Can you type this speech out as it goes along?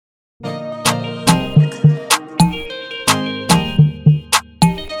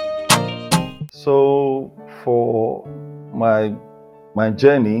For my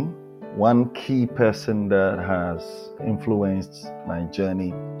journey, one key person that has influenced my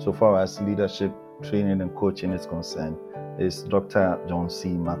journey so far as leadership, training, and coaching is concerned is Dr. John C.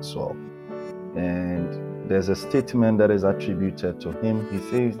 Maxwell. And there's a statement that is attributed to him. He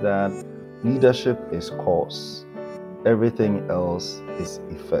says that leadership is cause, everything else is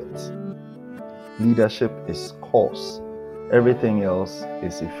effect. Leadership is cause, everything else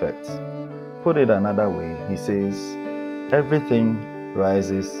is effect. Put it another way, he says, everything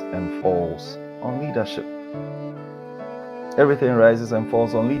rises and falls on leadership. Everything rises and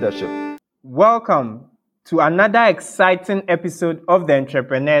falls on leadership. Welcome to another exciting episode of the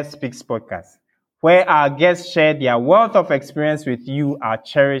Entrepreneur Speaks podcast, where our guests share their wealth of experience with you, our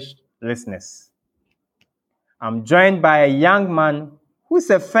cherished listeners. I'm joined by a young man who's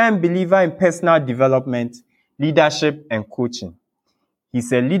a firm believer in personal development, leadership, and coaching.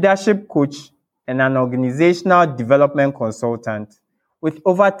 He's a leadership coach and an organizational development consultant with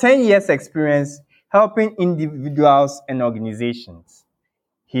over 10 years experience helping individuals and organizations.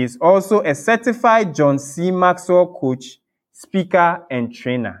 He is also a certified John C. Maxwell coach, speaker, and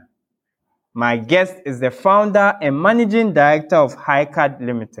trainer. My guest is the founder and managing director of HAICAD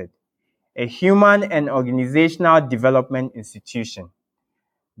Limited, a human and organizational development institution.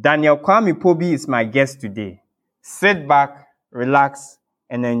 Daniel Kwame Pobi is my guest today. Sit back, relax,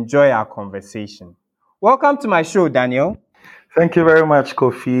 and enjoy our conversation. Welcome to my show, Daniel. Thank you very much,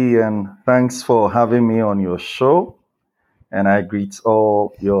 Kofi, and thanks for having me on your show. And I greet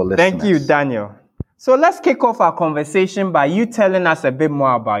all your listeners. Thank you, Daniel. So let's kick off our conversation by you telling us a bit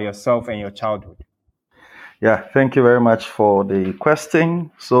more about yourself and your childhood. Yeah, thank you very much for the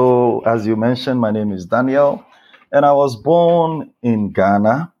question. So, as you mentioned, my name is Daniel, and I was born in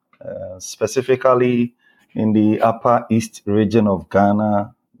Ghana, specifically in the Upper East region of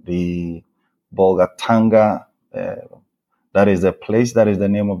Ghana, the Bolgatanga. That is the place, that is the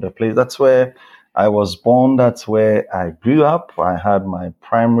name of the place. That's where I was born. That's where I grew up. I had my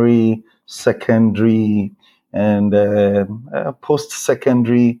primary, secondary, and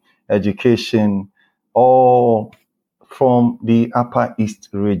post-secondary education, all from the Upper East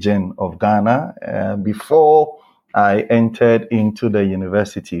region of Ghana before I entered into the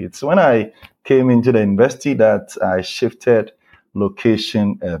university. It's when I came into the university that I shifted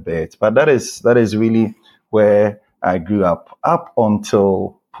location a bit. But that is really where I grew up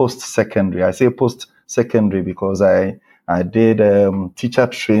until post-secondary. I say post-secondary because I did teacher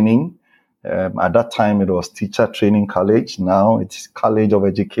training. At that time, it was Teacher Training College. Now it's College of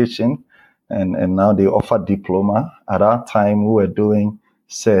Education. And now they offer diploma. At that time, we were doing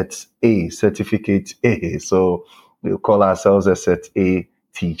Set A, Certificate A. So we call ourselves a Set A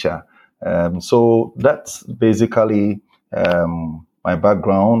teacher. So that's basically my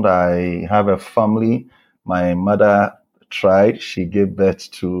background. I have a family. My mother tried. She gave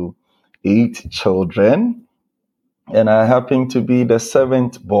birth to 8 children. And I happen to be the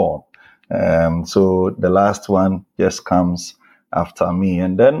 7th born. So the last one just comes after me.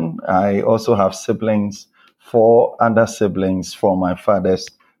 And then I also have siblings, 4 other siblings from my father's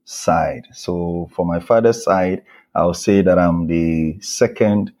side. So for my father's side, I'll say that I'm the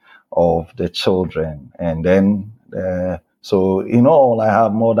second of the children. And then, so in all, I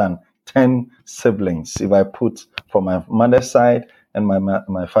have more than 10 siblings, if I put from my mother's side and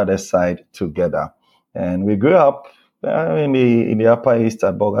my father's side together. And we grew up in the Upper East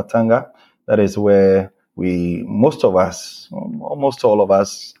at Bolgatanga. That is where almost all of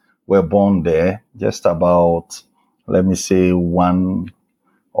us were born there. Just about, let me say, one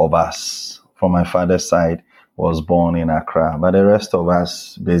of us from my father's side was born in Accra. But the rest of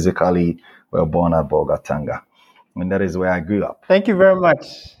us basically were born at Bolgatanga. And that is where I grew up. Thank you very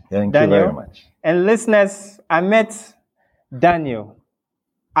much. Thank Daniel. you very much. And listeners, I met Daniel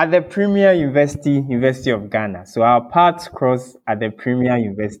at the Premier University of Ghana. So our paths crossed at the Premier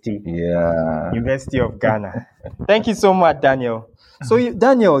University of Ghana. Thank you so much, Daniel. So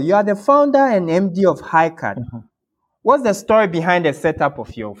Daniel, you are the founder and MD of HAICAD. What's the story behind the setup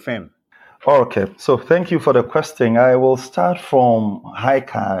of your firm? Okay, so thank you for the question. I will start from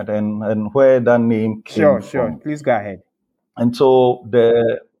HAICAD and where that name came from. Sure. Please go ahead. And so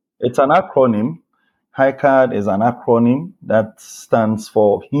it's an acronym. HAICAD is an acronym that stands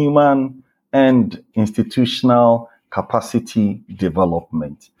for Human and Institutional Capacity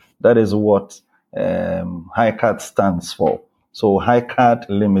Development. That is what HAICAD stands for. So HAICAD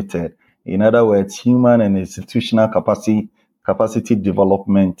Limited, in other words, Human and Institutional Capacity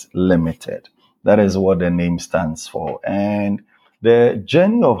Development Limited. That is what the name stands for. And the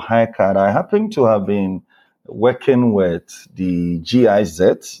journey of HAICAD, I happen to have been working with the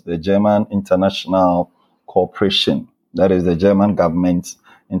GIZ, the German International Corporation. That is the German government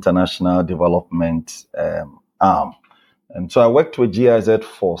international development arm. And so I worked with GIZ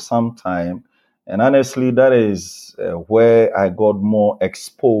for some time. And honestly, that is where I got more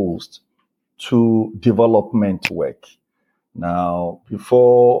exposed to development work. Now,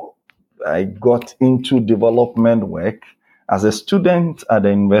 before I got into development work as a student at the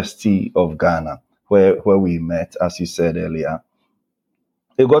University of Ghana, where we met, as you said earlier,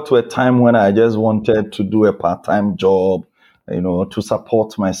 it got to a time when I just wanted to do a part-time job, to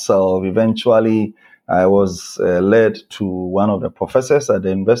support myself. Eventually, I was led to one of the professors at the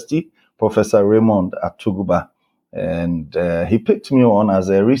university, Professor Raymond Atuguba, and he picked me on as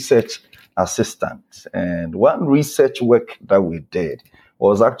a research assistant. And one research work that we did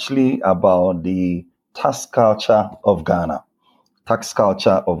was actually about the tax culture of Ghana. Tax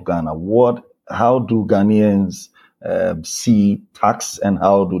culture of Ghana. How do Ghanaians see tax, and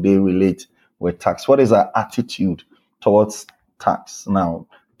how do they relate with tax? What is our attitude towards tax? Now,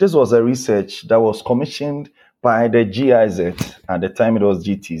 this was a research that was commissioned by the GIZ. At the time, it was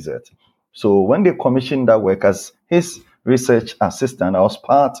GTZ. So when they commissioned that work as his research assistant, I was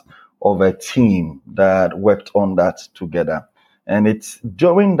part of a team that worked on that together. And it's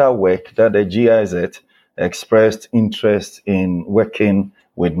during that work that the GIZ expressed interest in working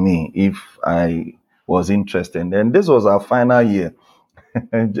with me if I was interested. And this was our final year,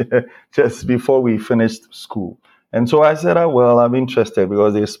 just before we finished school. And so I said, well, I'm interested,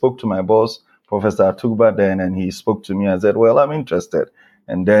 because they spoke to my boss, Professor Atugba, then, and he spoke to me. I said, well, I'm interested.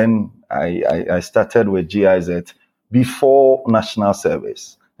 And then I started with GIZ before national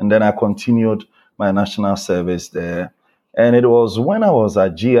service. And then I continued my national service there. And it was when I was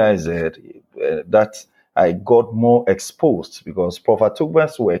at GIZ that I got more exposed, because Prof.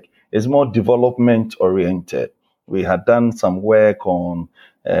 Atugba's work is more development oriented. We had done some work on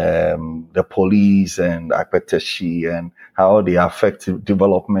the police and Akpeteshi and how they affect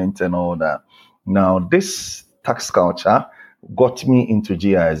development and all that. Now, this tax culture got me into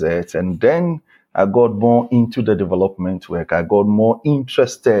GIZ, and then I got more into the development work. I got more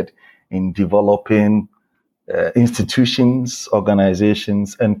interested in developing institutions,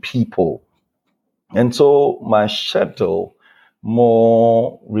 organizations, and people. And so my schedule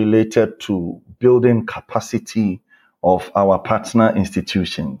more related to building capacity of our partner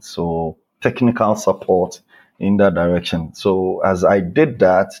institutions. So technical support in that direction. So as I did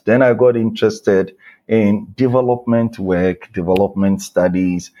that, then I got interested in development work, development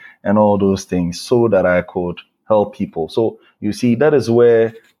studies, and all those things, so that I could help people. So you see, that is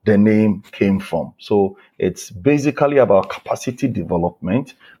where the name came from. So it's basically about capacity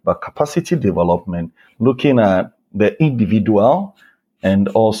development, but capacity development looking at the individual and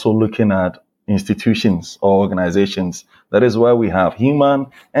also looking at institutions or organizations. That is why we have human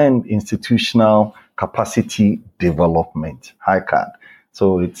and institutional capacity development, HAICAD.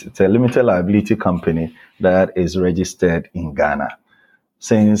 So it's a limited liability company that is registered in Ghana.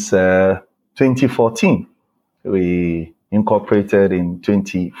 Since 2014, we incorporated in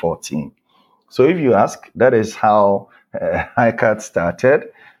 2014. So if you ask, that is how HAICAD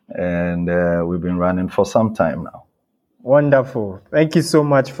started, and we've been running for some time now. Wonderful. Thank you so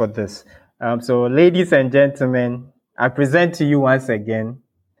much for this. So ladies and gentlemen, I present to you once again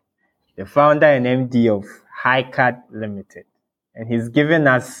the founder and MD of HAICAD Limited. And he's given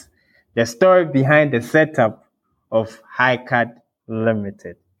us the story behind the setup of HAICAD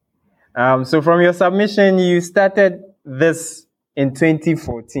Limited. So from your submission, you started this in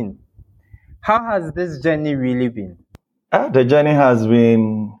 2014. How has this journey really been? The journey has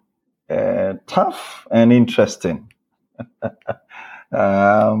been tough and interesting.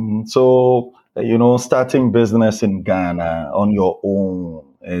 So, starting business in Ghana on your own,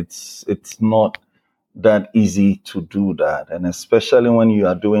 it's not that easy to do that. And especially when you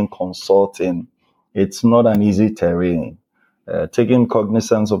are doing consulting, it's not an easy terrain. Taking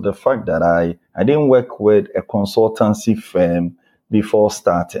cognizance of the fact that I didn't work with a consultancy firm before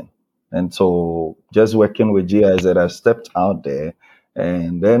starting. And so just working with GIZ, I stepped out there.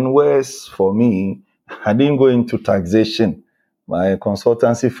 And then whereas for me, I didn't go into taxation. My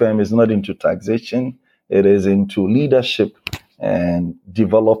consultancy firm is not into taxation. It is into leadership and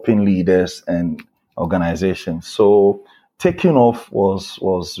developing leaders and organizations. So taking off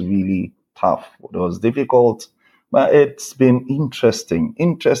was really tough. It was difficult, but it's been interesting.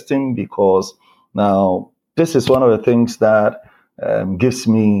 Interesting because now this is one of the things that gives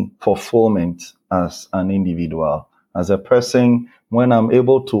me fulfillment as an individual, as a person. When I'm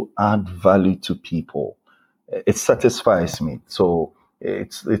able to add value to people, it satisfies me. So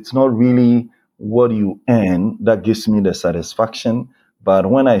it's not really what you earn that gives me the satisfaction, but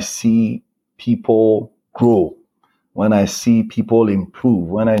when I see people grow, when I see people improve,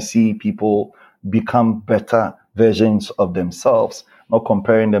 when I see people become better versions of themselves, not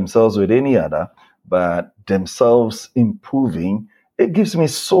comparing themselves with any other, but themselves improving, it gives me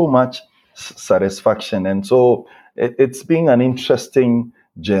so much satisfaction. And so it's been an interesting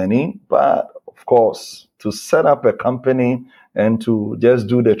journey. But of course, to set up a company and to just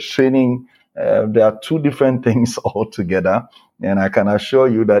do the training, there are two different things altogether. And I can assure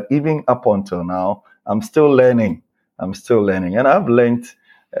you that even up until now, I'm still learning. I'm still learning. And I've learned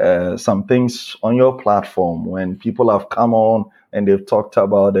some things on your platform when people have come on and they've talked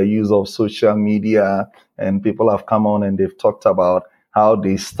about the use of social media, and people have come on and they've talked about how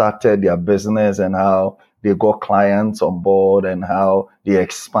they started their business and how they got clients on board and how they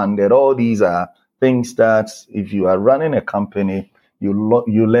expanded. All these are things that if you are running a company, you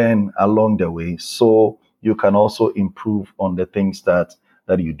learn along the way, so you can also improve on the things that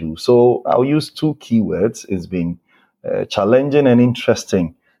you do. So I'll use two keywords. It's been challenging and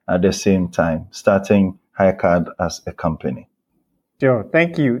interesting at the same time, starting HAICAD as a company. Sure.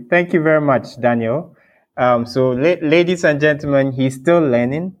 Thank you. Thank you very much, Daniel. So, ladies and gentlemen, he's still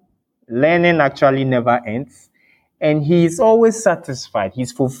learning. Learning actually never ends. And he's always satisfied.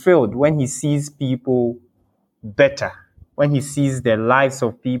 He's fulfilled when he sees people better, when he sees the lives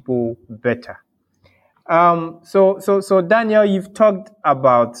of people better. So Daniel, you've talked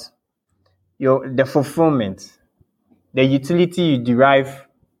about the fulfillment, the utility you derive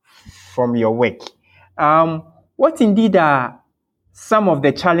from your work. What indeed are some of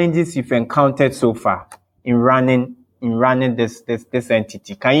the challenges you've encountered so far in running this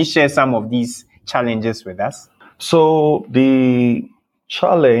entity? Can you share some of these challenges with us? So the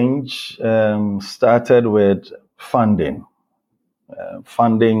challenge started with funding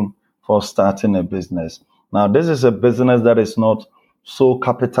for starting a business. Now, this is a business that is not so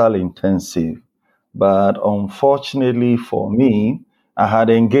capital intensive, but unfortunately for me, I had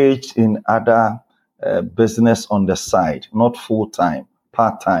engaged in other business on the side, not full time,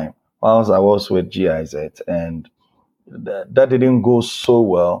 part time, whilst I was with GIZ, and that didn't go so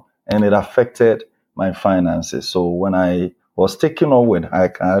well, and it affected my finances. So when I was taking on with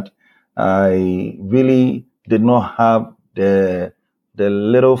HAICAD, I really did not have the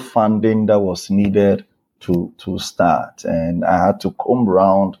little funding that was needed to start, and I had to come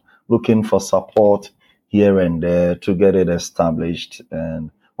around looking for support here and there to get it established.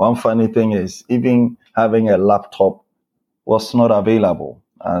 And one funny thing is, even having a laptop was not available.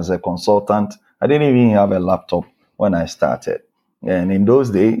 As a consultant, I didn't even have a laptop when I started. And in those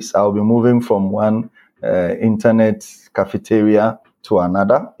days, I'll be moving from one internet cafeteria to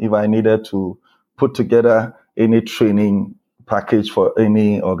another. If I needed to put together any training package for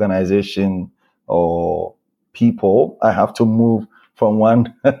any organization or people, I have to move from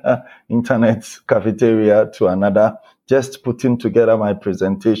one internet cafeteria to another, just putting together my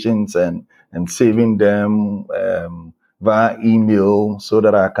presentations and saving them via email so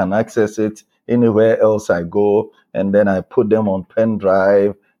that I can access it anywhere else I go. And then I put them on pen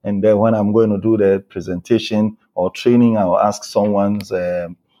drive. And then when I'm going to do the presentation or training, I'll ask someone's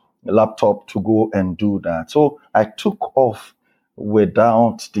laptop to go and do that. So I took off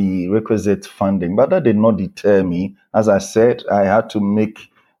without the requisite funding, but that did not deter me. As I said, I had to make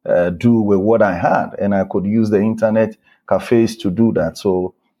do with what I had, and I could use the internet cafes to do that.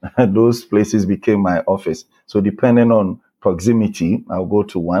 So those places became my office. So depending on proximity, I'll go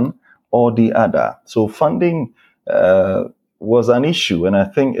to one or the other. So funding was an issue, and I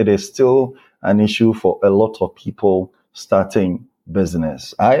think it is still an issue for a lot of people starting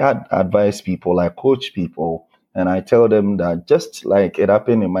business. I advise people, I coach people, and I tell them that just like it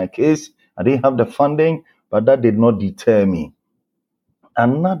happened in my case, I didn't have the funding, but that did not deter me.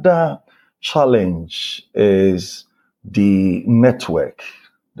 Another challenge is the network.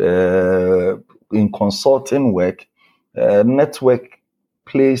 In consulting work, network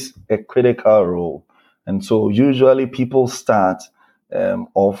plays a critical role. And so usually people start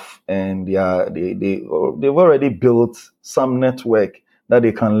off and they've already built some network that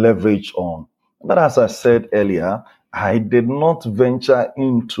they can leverage on. But as I said earlier, I did not venture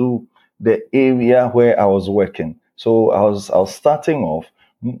into the area where I was working. So I was starting off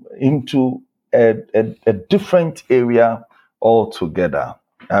into a different area altogether.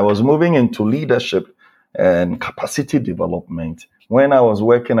 I was moving into leadership and capacity development when I was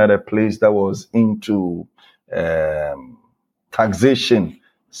working at a place that was into taxation,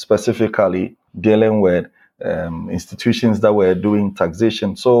 specifically dealing with institutions that were doing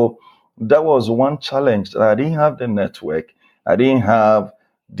taxation. So that was one challenge. I didn't have the network. I didn't have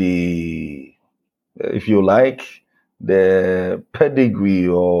the, if you like, the pedigree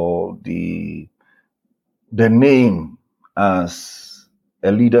or the the name as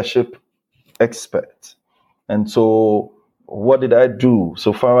a leadership expert. And so, what did I do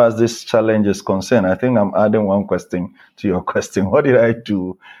so far as this challenge is concerned? I think I'm adding one question to your question. What did I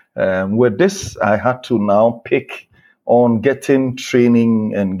do? With this, I had to now pick on getting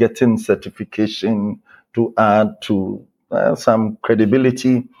training and getting certification to add to some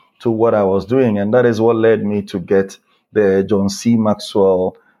credibility to what I was doing. And that is what led me to get the John C.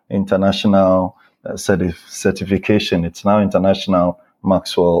 Maxwell International certification. It's now International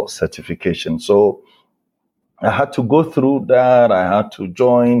Maxwell certification. So I had to go through that. I had to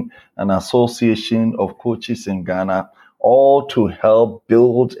join an association of coaches in Ghana, all to help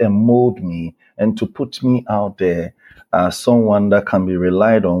build and mold me and to put me out there as someone that can be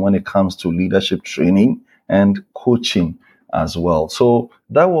relied on when it comes to leadership training and coaching as well. So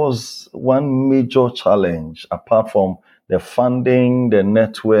that was one major challenge apart from the funding, the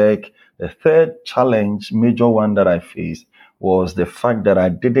network. The third challenge, major one that I faced, was the fact that I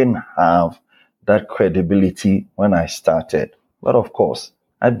didn't have that credibility when I started. But of course,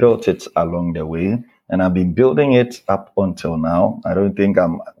 I built it along the way and I've been building it up until now. I don't think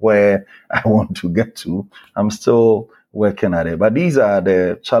I'm where I want to get to. I'm still working at it. But these are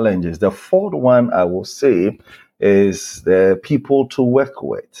the challenges. The fourth one I will say is the people to work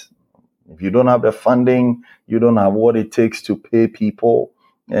with. If you don't have the funding, you don't have what it takes to pay people.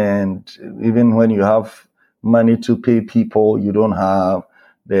 And even when you have money to pay people, you don't have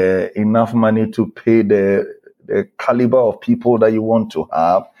enough money to pay the caliber of people that you want to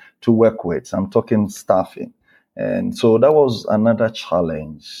have to work with. I'm talking staffing. And so that was another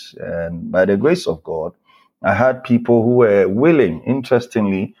challenge. And by the grace of God, I had people who were willing.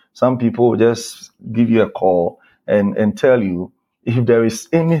 Interestingly, some people just give you a call and tell you, if there is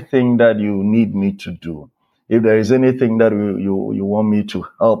anything that you need me to do, if there is anything that you want me to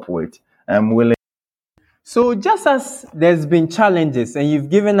help with, I'm willing. So just as there's been challenges and you've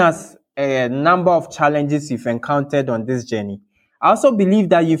given us a number of challenges you've encountered on this journey, I also believe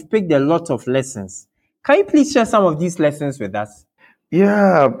that you've picked a lot of lessons. Can you please share some of these lessons with us?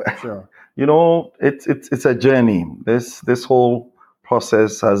 Yeah, Sure. you know, it's a journey. This whole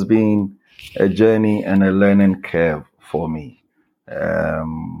process has been a journey and a learning curve for me.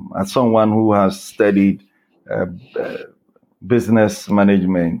 As someone who has studied uh, business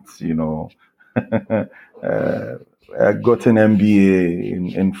management, I got an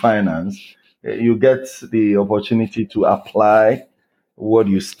MBA in finance. You get the opportunity to apply what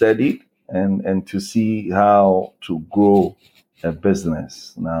you studied and to see how to grow a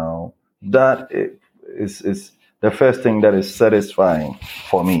business. Now, that is the first thing that is satisfying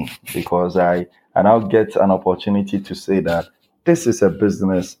for me because I now get an opportunity to say that this is a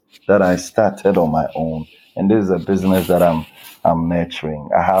business that I started on my own, and this is a business that I'm nurturing.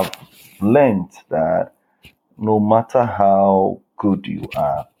 I have learned that no matter how good you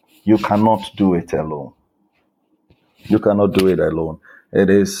are, you cannot do it alone. You cannot do it alone.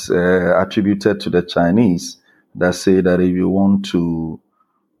 It is attributed to the Chinese that say that if you want to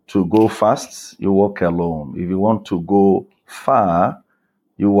go fast, you walk alone. If you want to go far,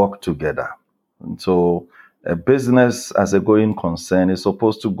 you work together. And so a business as a going concern is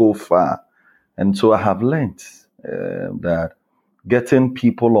supposed to go far. And so I have learned that getting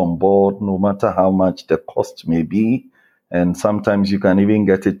people on board, no matter how much the cost may be, and sometimes you can even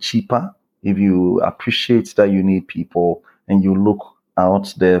get it cheaper if you appreciate that you need people and you look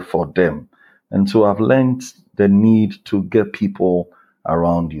out there for them. And so I've learned the need to get people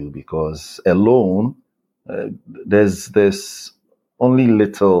around you because alone, there's only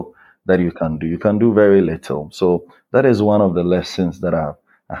little that you can do. You can do very little. So that is one of the lessons that I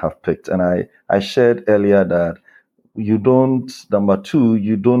have picked. And I shared earlier that number two,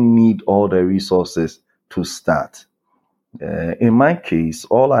 you don't need all the resources to start. In my case,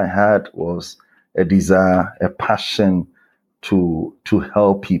 all I had was a desire, a passion to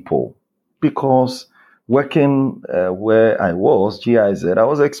help people because working where I was, GIZ, I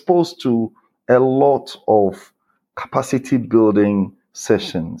was exposed to a lot of capacity building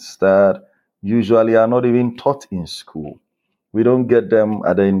sessions that usually are not even taught in school. We don't get them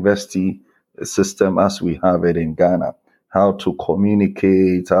at the university system as we have it in Ghana. How to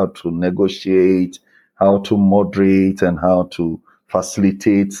communicate, how to negotiate, how to moderate, and how to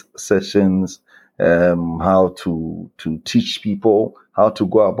facilitate sessions, how to teach people, how to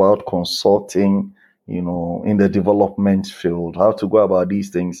go about consulting, in the development field, how to go about these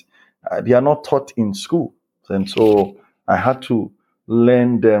things. They are not taught in school. And so I had to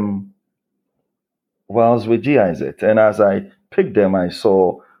learn them whilst with GIZ. And as I picked them, I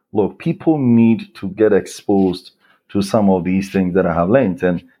saw, look, people need to get exposed to some of these things that I have learned.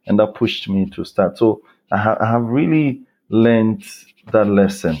 And that pushed me to start. So I have really learned that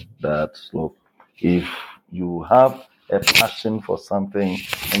lesson that, look, if you have a passion for something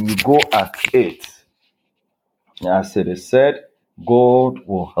and you go at it, as it is said, God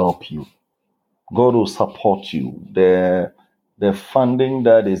will help you. God will support you. The funding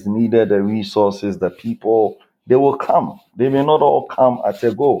that is needed, the resources, the people, they will come. They may not all come at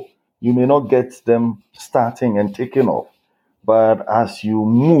a go. You may not get them starting and taking off. But as you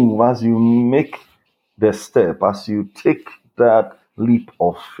move, as you make the step, as you take that leap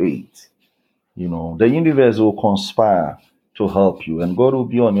of faith, the universe will conspire to help you and God will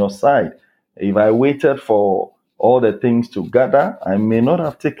be on your side. If I waited for all the things to gather, I may not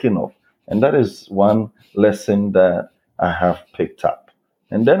have taken off. And that is one lesson that I have picked up.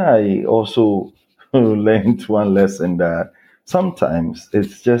 And then I also learned one lesson that sometimes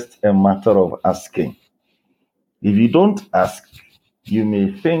it's just a matter of asking. If you don't ask, you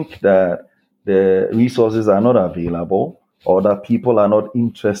may think that the resources are not available or that people are not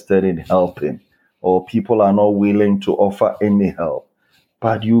interested in helping or people are not willing to offer any help.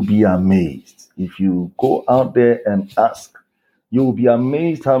 But you'll be amazed. If you go out there and ask, you'll be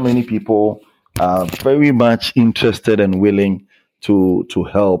amazed how many people are very much interested and willing to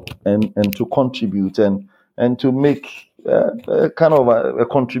help and to contribute and to make a kind of a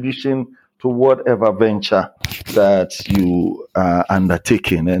contribution to whatever venture that you are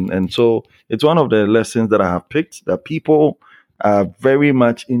undertaking. And so it's one of the lessons that I have picked, that people are very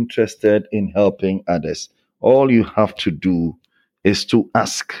much interested in helping others. All you have to do is to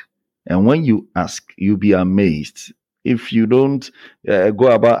ask. And when you ask, you'll be amazed. If you don't go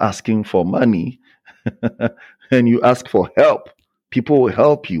about asking for money and you ask for help, people will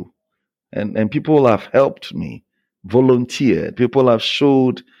help you. And people have helped me, volunteered. People have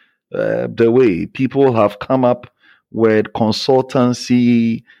showed the way. People have come up with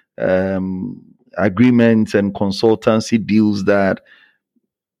consultancy agreements and consultancy deals that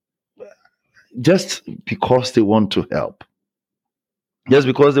just because they want to help. Just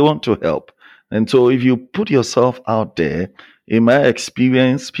because they want to help. And so if you put yourself out there, in my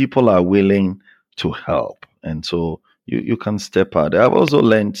experience, people are willing to help. And so you can step out. I've also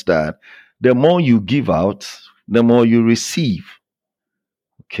learned that the more you give out, the more you receive.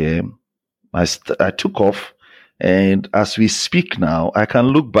 Okay. I took off, and as we speak now, I can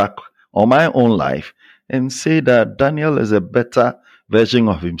look back on my own life and say that Daniel is a better version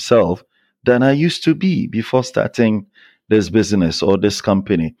of himself than I used to be before starting this business or this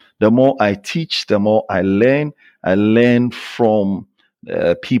company. The more I teach, the more I learn. I learn from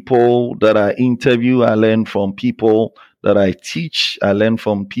people that I interview. I learn from people that I teach. I learn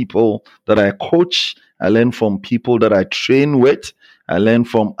from people that I coach. I learn from people that I train with. I learn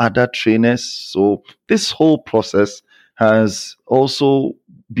from other trainers. So this whole process has also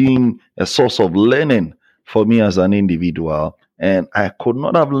been a source of learning for me as an individual. And I could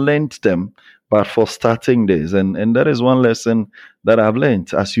not have learned them but for starting this. And that is one lesson that I've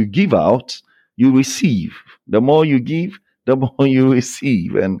learned. As you give out, you receive. The more you give, the more you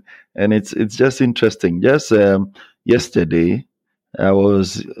receive. And it's just interesting. Just yesterday, I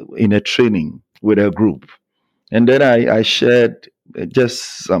was in a training with a group. And then I shared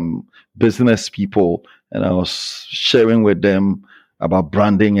just some business people, and I was sharing with them about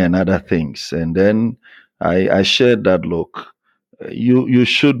branding and other things. And then I shared that, look, you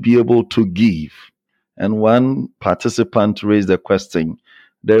should be able to give. And one participant raised the question,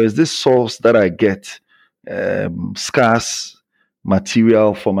 there is this source that I get scarce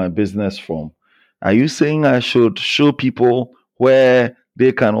material for my business from. Are you saying I should show people where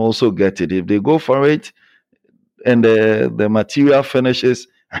they can also get it? If they go for it, and the material finishes,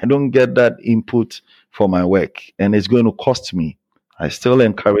 I don't get that input for my work and it's going to cost me. I still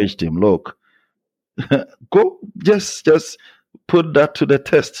encouraged him, look, go just put that to the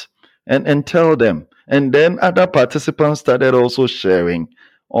test and tell them. And then other participants started also sharing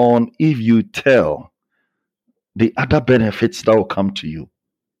on, if you tell, the other benefits that will come to you.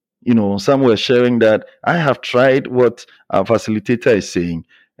 Some were sharing that I have tried what our facilitator is saying,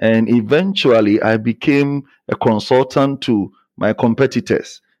 and eventually I became a consultant to my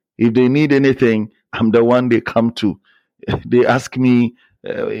competitors. If they need anything, I'm the one they come to. They ask me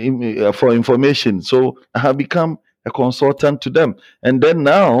for information. So I have become a consultant to them. And then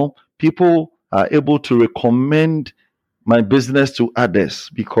now people are able to recommend my business to others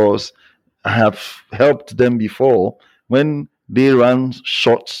because I have helped them before. When they run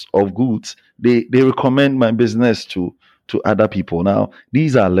shorts of goods, they recommend my business to other people. Now,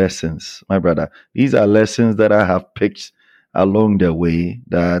 these are lessons, my brother. These are lessons that I have picked along the way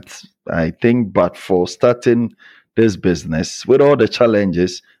that I think, but for starting this business with all the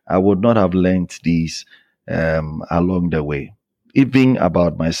challenges, I would not have learned these along the way. Even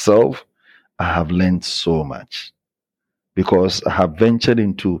about myself, I have learned so much because I have ventured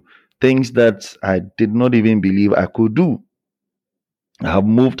into things that I did not even believe I could do. I have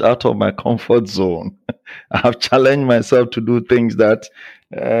moved out of my comfort zone. I have challenged myself to do things that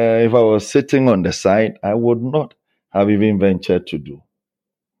if I was sitting on the side, I would not have even ventured to do.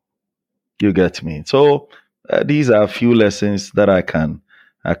 You get me? So these are a few lessons that I can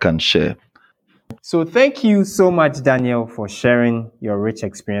share. So thank you so much, Daniel, for sharing your rich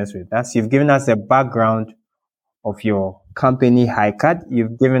experience with us. You've given us a background of your company, HAICAD.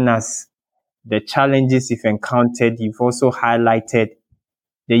 You've given us the challenges you've encountered. You've also highlighted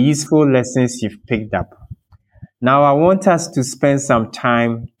the useful lessons you've picked up. Now, I want us to spend some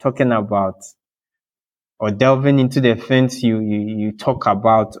time talking about or delving into the things you talk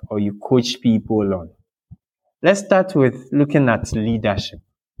about or you coach people on. Let's start with looking at leadership.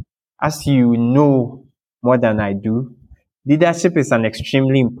 As you know more than I do, leadership is an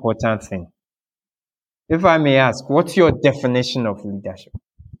extremely important thing. If I may ask, what's your definition of leadership?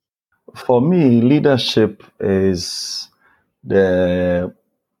 For me, leadership is the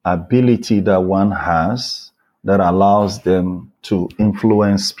ability that one has that allows them to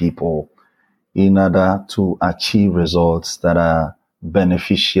influence people in order to achieve results that are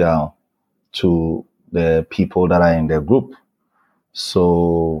beneficial to the people that are in the group.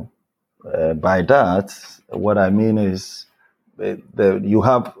 So, by that, what I mean is you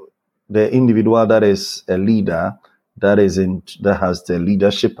have the individual that is a leader that has the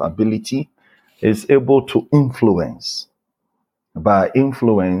leadership ability is able to influence by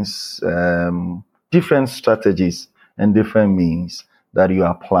influence different strategies and different means that you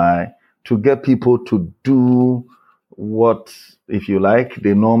apply to get people to do what, if you like,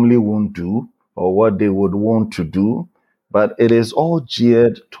 they normally won't do or what they would want to do. But it is all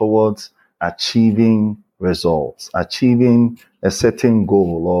geared towards achieving results, achieving a certain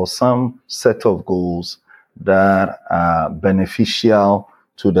goal or some set of goals that are beneficial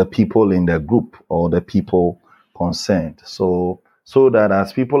to the people in the group or the people concerned. So that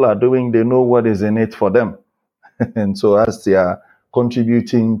as people are doing, they know what is in it for them. And so as they are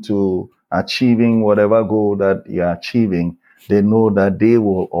contributing to achieving whatever goal that you're achieving, they know that they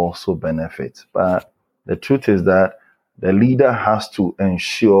will also benefit. But the truth is that the leader has to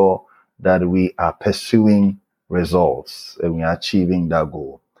ensure that we are pursuing results and we are achieving that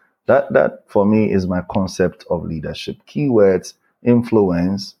goal. That for me is my concept of leadership. Keywords: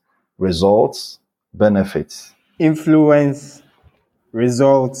 influence, results, benefits. Influence,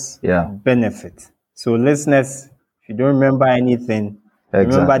 results, Yeah, benefit. So, listeners, if you don't remember anything,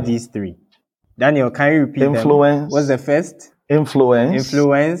 remember exactly. these three. Daniel, can you repeat them? What's the Influence, first? influence,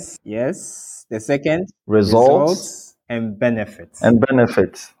 Influence, yes. The second, results, results and benefits. and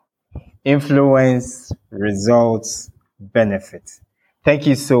benefits. Influence, results, benefits. Thank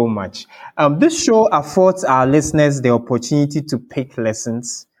you so much. This show affords our listeners the opportunity to pick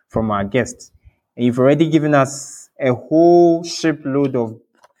lessons from our guests. And you've already given us a whole shipload of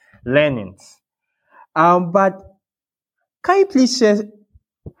learnings. But can you please share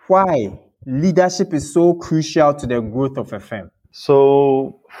why leadership is so crucial to the growth of a firm?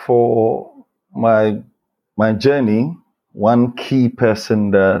 So for my journey, one key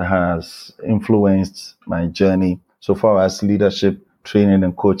person that has influenced my journey so far as leadership training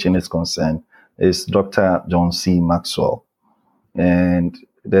and coaching is concerned is Dr. John C. Maxwell. And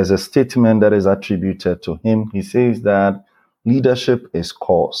there's a statement that is attributed to him. He says that leadership is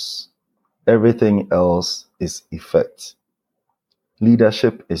cause, everything else is effect.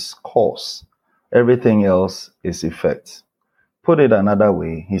 Leadership is cause, everything else is effect. Put it another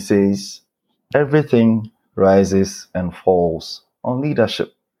way, he says, everything rises and falls on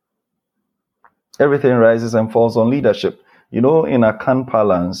leadership. Everything rises and falls on leadership. You know, in Akan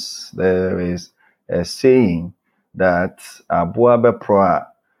parlance, there is a saying that Abua Beproa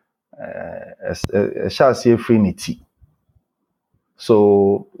Shasie Frinity.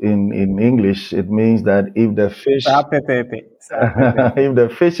 So in English, it means that if the fish if the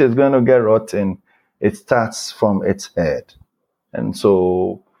fish is going to get rotten, it starts from its head. And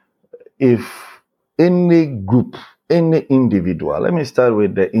so if any group, any individual, let me start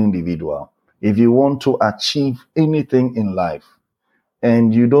with the individual. If you want to achieve anything in life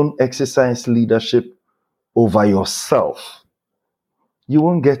and you don't exercise leadership over yourself, you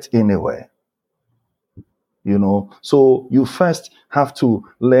won't get anywhere. You know, so you first have to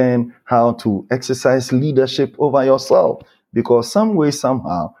learn how to exercise leadership over yourself, because some way,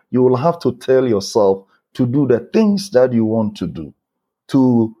 somehow, you will have to tell yourself to do the things that you want to do,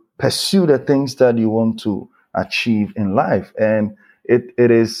 to pursue the things that you want to achieve in life. And it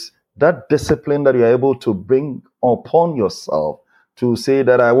is that discipline that you're able to bring upon yourself to say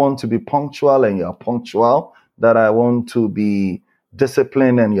that I want to be punctual and you're punctual, that I want to be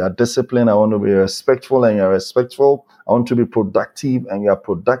disciplined and you're disciplined, I want to be respectful and you're respectful, I want to be productive and you're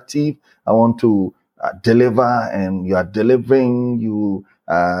productive, I want to deliver and you are delivering, you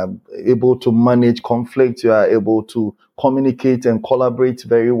are able to manage conflict, you are able to communicate and collaborate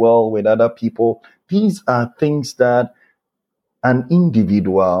very well with other people. These are things that an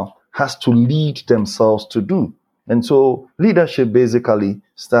individual has to lead themselves to do. And so leadership basically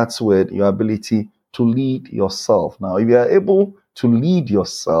starts with your ability to lead yourself. Now, if you are able to lead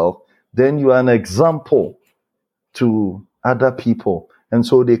yourself, then you are an example to other people. And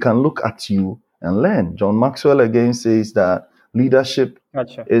so they can look at you and learn. John Maxwell again says that leadership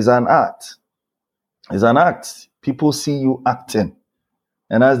is an act. It's an act. People see you acting.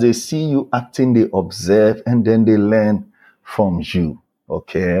 And as they see you acting, they observe and then they learn from you.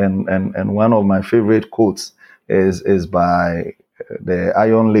 Okay. And one of my favorite quotes is by the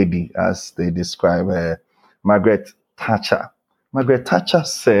Iron Lady, as they describe her, Margaret Thatcher. Margaret Thatcher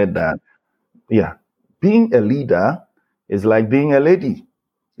said that, yeah, being a leader is like being a lady.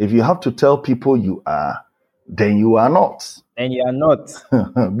 If you have to tell people you are, then you are not. And you are not.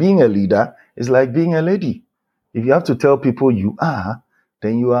 Being a leader is like being a lady. If you have to tell people you are,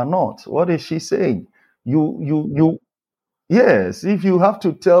 then you are not. What is she saying? Yes, if you have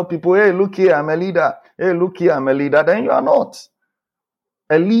to tell people, hey, look here, I'm a leader. Hey, look here, I'm a leader, then you are not.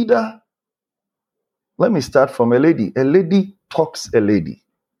 A leader, let me start from a lady. A lady talks a lady.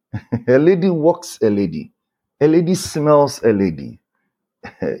 A lady walks a lady. A lady smells a lady.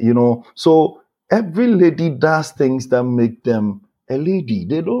 So every lady does things that make them a lady.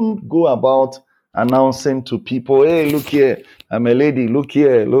 They don't go about announcing to people, hey, look here, I'm a lady. Look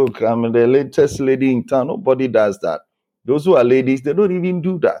here, look, I'm the latest lady in town. Nobody does that. Those who are ladies, they don't even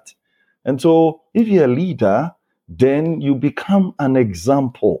do that. And so if you're a leader, then you become an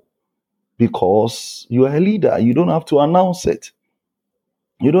example because you are a leader. You don't have to announce it.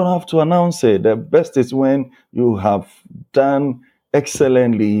 You don't have to announce it. The best is when you have done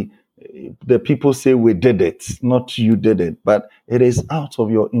excellently. The people say we did it, not you did it, but it is out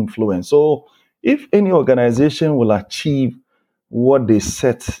of your influence. So if any organization will achieve what they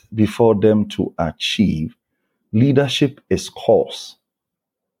set before them to achieve, leadership is cause.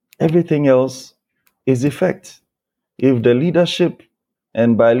 Everything else is effect. If the leadership,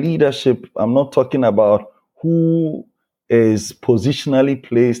 and by leadership, I'm not talking about who is positionally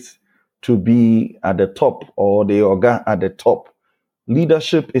placed to be at the top or the organ at the top.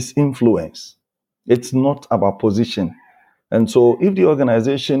 Leadership is influence. It's not about position. And so if the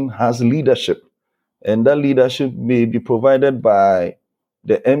organization has leadership, and that leadership may be provided by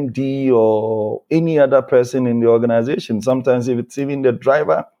the MD or any other person in the organization, sometimes if it's even the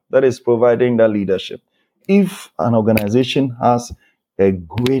driver that is providing that leadership. If an organization has a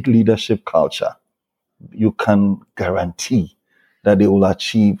great leadership culture, you can guarantee that they will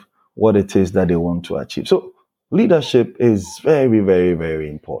achieve what it is that they want to achieve. So leadership is very, very, very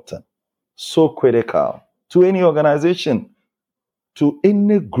important. So critical to any organization, to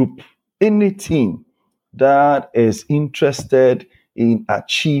any group, any team that is interested in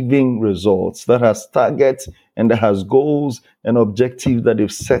achieving results, that has targets and that has goals and objectives that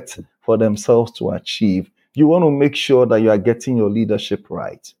they've set for themselves to achieve. You want to make sure that you are getting your leadership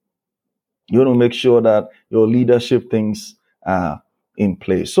right. You want to make sure that your leadership things are in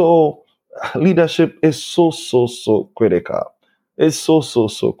place. So leadership is so critical. It's so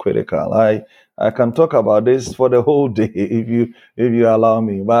critical. I can talk about this for the whole day if you allow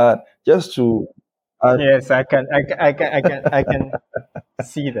me. But just to Yes, I can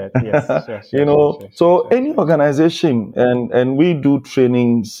see that. Yes, so any organization, and we do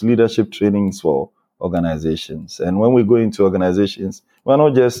trainings, leadership trainings for organizations. And when we go into organizations, we're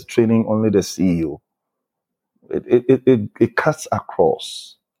not just training only the CEO. It cuts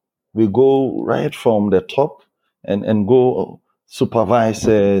across. We go right from the top and go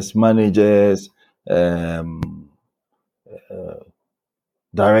supervisors, managers,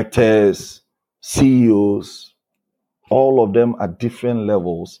 directors, CEOs, all of them at different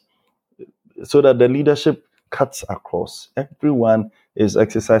levels, so that the leadership cuts across. Everyone is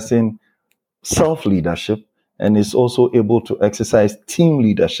exercising self-leadership and is also able to exercise team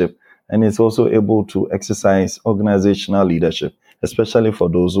leadership and is also able to exercise organizational leadership, especially for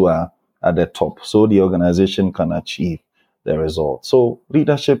those who are at the top, so the organization can achieve the result. So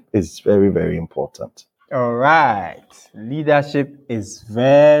leadership is very, very important. All right. Leadership is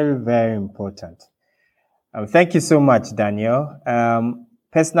very, very important. Thank you so much, Daniel.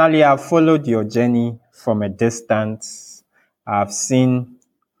 Personally, I've followed your journey from a distance. I've seen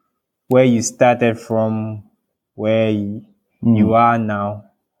where you started from, where you are now,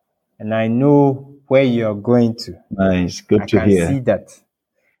 and I know where you're going to. Nice. Good I to can see hear. that.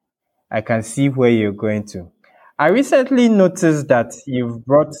 I can see where you're going to. I recently noticed that you've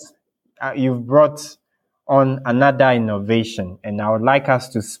brought on another innovation, and I would like us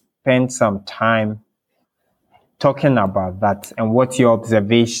to spend some time talking about that and what your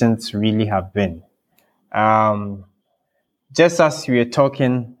observations really have been. Um, just as we were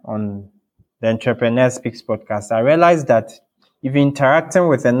talking on the Entrepreneur Speaks podcast, I realized that you've been interacting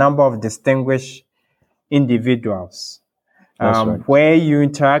with a number of distinguished individuals, That's right. where you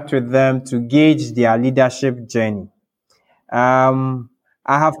interact with them to gauge their leadership journey. I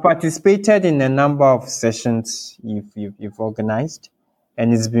have participated in a number of sessions you've organized,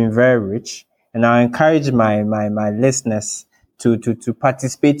 and it's been very rich. And I encourage my listeners to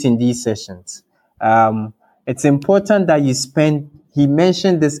participate in these sessions. It's important that he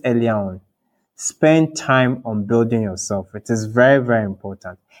mentioned this earlier on, spend time on building yourself. It is very, very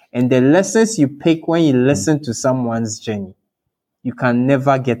important. And the lessons you pick when you listen to someone's journey, you can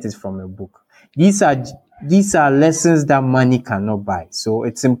never get it from a book. These are lessons that money cannot buy. So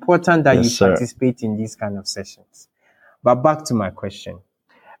it's important that Yes, you sir. participate in these kind of sessions. But back to my question.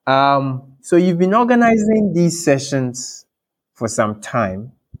 So you've been organizing these sessions for some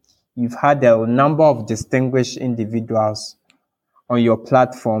time. You've had a number of distinguished individuals on your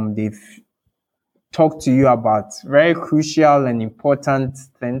platform. They've talked to you about very crucial and important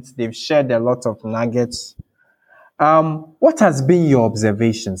things. They've shared a lot of nuggets. What has been your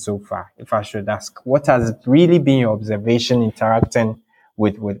observation so far, if I should ask? What has really been your observation interacting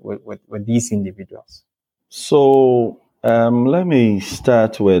with these individuals? So let me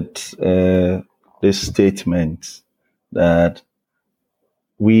start with this statement that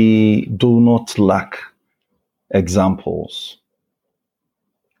we do not lack examples,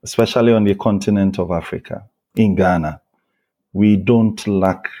 especially on the continent of Africa, in Ghana. We don't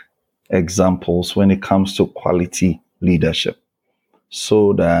lack examples when it comes to quality leadership,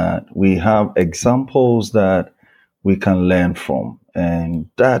 so that we have examples that we can learn from. And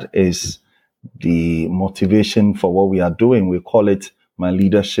that is the motivation for what we are doing. We call it my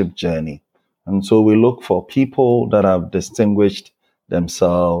leadership journey. And so we look for people that have distinguished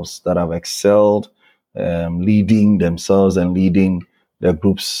themselves, that have excelled, leading themselves and leading their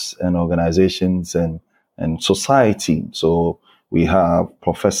groups and organizations and society. So we have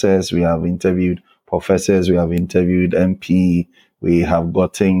professors, we have interviewed professors, we have interviewed MP, we have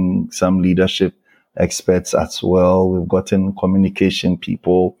gotten some leadership experts as well. We've gotten communication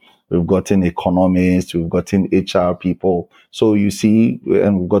people, we've gotten economists, we've gotten HR people. So you see,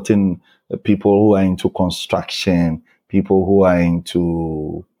 and we've gotten people who are into construction, people who are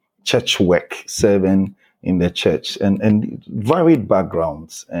into church work, serving in the church, and varied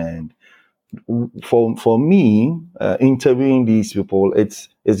backgrounds. And for me, interviewing these people, it's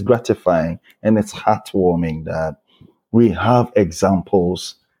gratifying and it's heartwarming that we have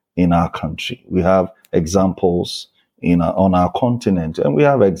examples in our country. We have examples on our continent, and we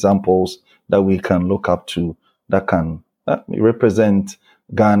have examples that we can look up to that can represent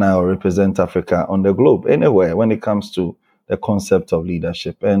Ghana or represent Africa on the globe, anywhere when it comes to the concept of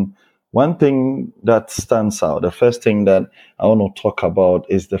leadership. And one thing that stands out, the first thing that I want to talk about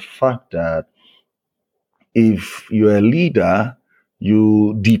is the fact that if you're a leader,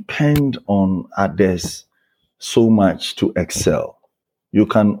 you depend on others so much to excel. You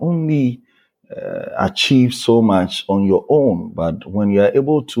can only achieve so much on your own, but when you are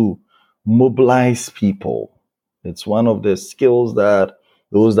able to mobilize people, it's one of the skills that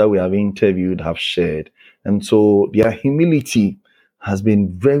those that we have interviewed have shared. And so their humility has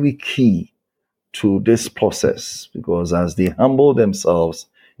been very key to this process, because as they humble themselves,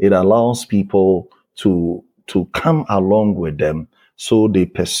 it allows people to come along with them, so they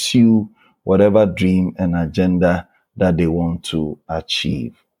pursue whatever dream and agenda that they want to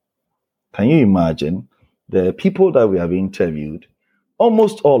achieve. Can you imagine the people that we have interviewed?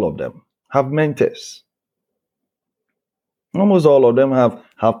 Almost all of them have mentors. Almost all of them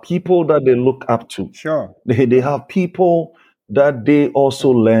have people that they look up to. Sure. They have people that they also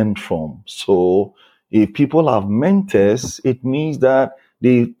learn from. So if people have mentors, it means that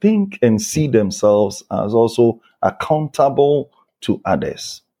they think and see themselves as also accountable to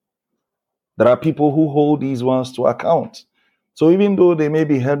others. There are people who hold these ones to account. So even though they may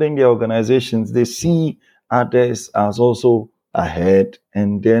be heading their organizations, they see others as also ahead,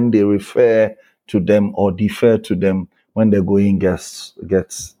 and then they refer to them or defer to them when the going gets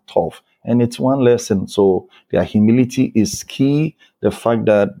tough. And it's one lesson. So their humility is key. The fact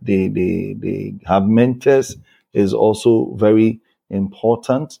that they have mentors is also very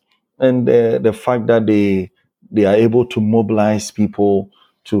important. and the fact that they are able to mobilize people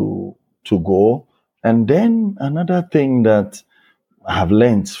to go. And then another thing that I have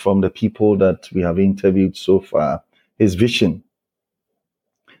learned from the people that we have interviewed so far is vision.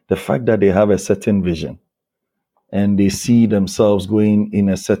 The fact that they have a certain vision and they see themselves going in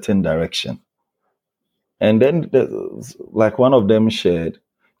a certain direction. And then, like one of them shared,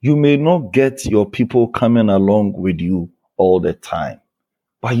 you may not get your people coming along with you all the time,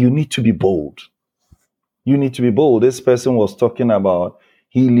 but you need to be bold. You need to be bold. This person was talking about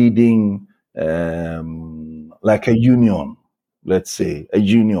he leading like a union, let's say a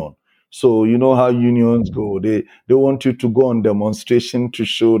union. So you know how unions go. They want you to go on demonstration to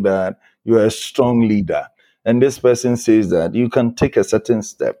show that you're a strong leader. And this person says that you can take a certain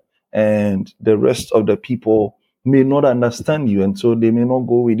step and the rest of the people may not understand you, and so they may not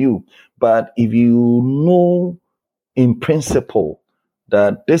go with you. But if you know in principle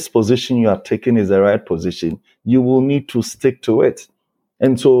that this position you are taking is the right position, you will need to stick to it.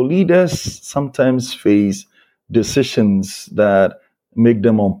 And so leaders sometimes face decisions that make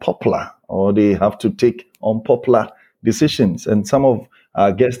them unpopular, or they have to take unpopular decisions. And some of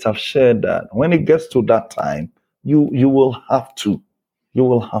our guests have shared that when it gets to that time, you will have to. You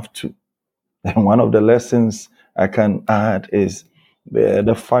will have to. And one of the lessons I can add is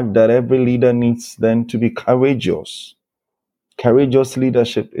the fact that every leader needs then to be courageous. Courageous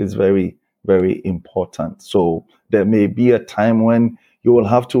leadership is very, very important. So there may be a time when you will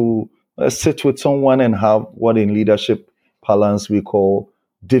have to sit with someone and have what in leadership parlance we call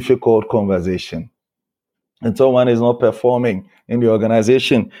difficult conversation. And someone is not performing in the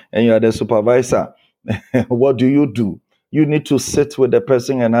organization and you are the supervisor. What do? You need to sit with the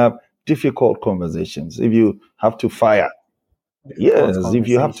person and have difficult conversations. If you have to fire, Difficult yes, if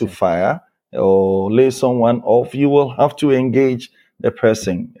you have to conversation. fire or lay someone off, you will have to engage the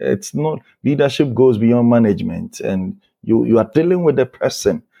person. It's not, leadership goes beyond management, and you are dealing with the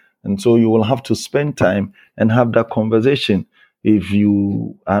person. And so you will have to spend time and have that conversation. If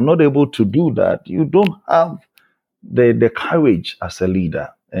you are not able to do that, you don't have the courage as a leader,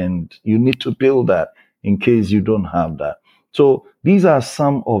 and you need to build that in case you don't have that. So these are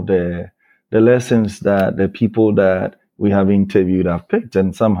some of the lessons that the people that we have interviewed have picked,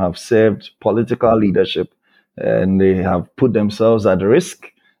 and some have served political leadership and they have put themselves at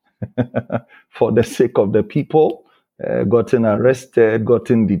risk for the sake of the people, gotten arrested,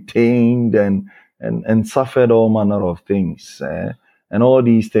 gotten detained, and suffered all manner of things. And all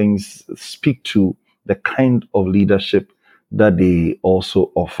these things speak to the kind of leadership that they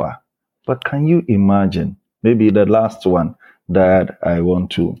also offer. But can you imagine, maybe the last one that I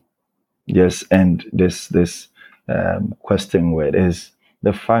want to just end this question with is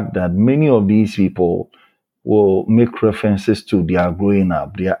the fact that many of these people will make references to their growing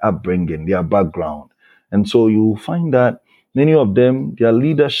up, their upbringing, their background. And so you find that many of them, their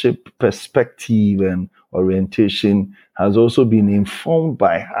leadership perspective and orientation has also been informed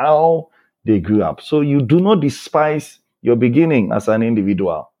by how they grew up. So you do not despise your beginning as an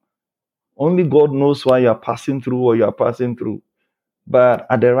individual. Only God knows why you're passing through what you're passing through. But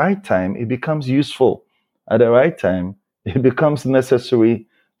at the right time, it becomes useful. At the right time, it becomes necessary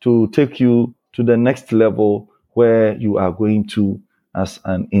to take you to the next level where you are going to as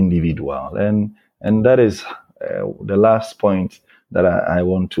an individual. And that is the last point that I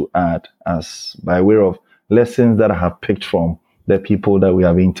want to add as by way of lessons that I have picked from the people that we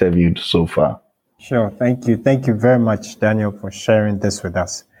have interviewed so far. Sure. Thank you. Thank you very much, Daniel, for sharing this with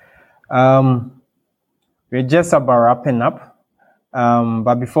us. We're just about wrapping up.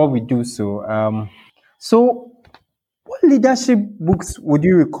 But before we do so, so what leadership books would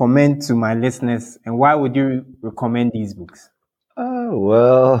you recommend to my listeners, and why would you recommend these books? Oh,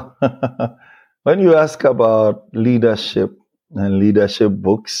 well, when you ask about leadership and leadership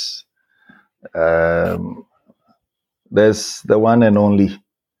books, there's the one and only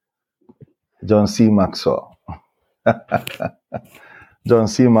John C. Maxwell. John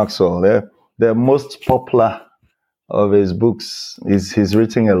C. Maxwell, the most popular of his books is he's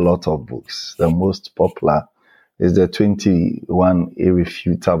written a lot of books. The most popular is the 21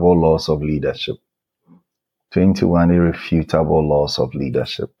 Irrefutable Laws of Leadership. 21 Irrefutable Laws of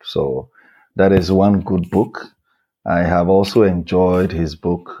Leadership. So that is one good book. I have also enjoyed his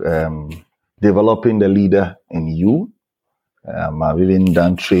book, Developing the Leader in You. I've even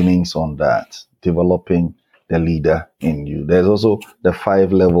done trainings on that, developing the leader in you. There's also the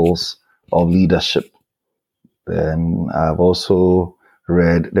 5 levels of leadership. Then I've also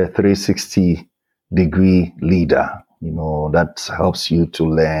read the 360-degree leader. That helps you to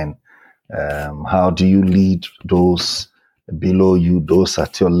learn how do you lead those below you, those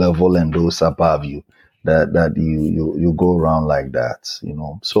at your level, and those above you. That you go around like that,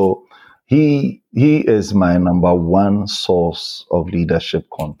 So he is my number one source of leadership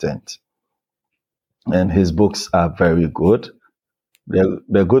content, and his books are very good.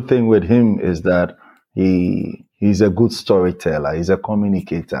 The good thing with him is that he's a good storyteller. He's a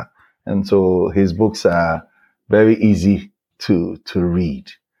communicator, and so his books are very easy to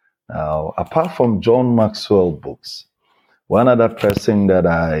read. Now, apart from John Maxwell books, one other person that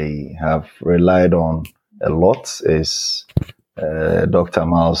I have relied on a lot is Dr.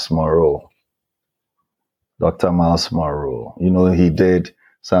 Miles Monroe. Dr. Miles Monroe. He did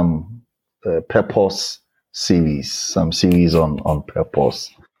some purpose series, some series on purpose.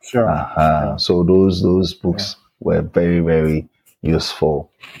 Sure. So those books were very, very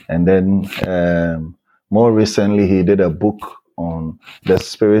useful. And then more recently, he did a book on the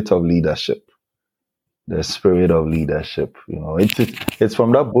spirit of leadership. The spirit of leadership. It's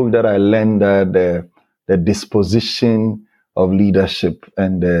from that book that I learned that the disposition of leadership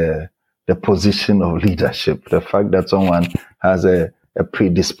and the position of leadership. The fact that someone has a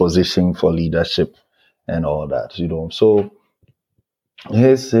predisposition for leadership and all that. So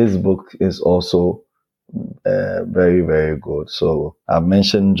his book is also very, very good. So I've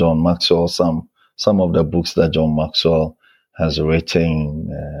mentioned John Maxwell, some of the books that John Maxwell has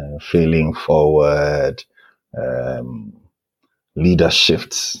written, Failing Forward,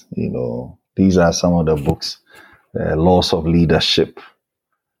 Leadership. These are some of the books. Laws of Leadership.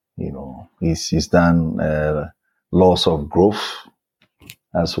 He's done Laws of Growth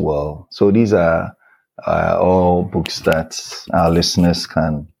as well. So these are all books that our listeners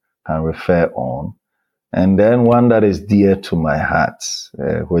can refer on. And then one that is dear to my heart,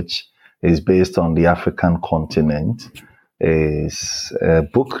 which is based on the African continent, is a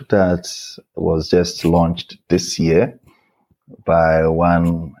book that was just launched this year by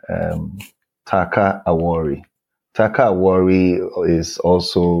one Taka Awori. Taka Awori is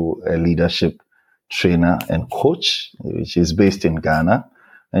also a leadership trainer and coach. She's based in Ghana,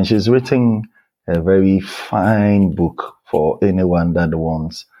 and she's written a very fine book for anyone that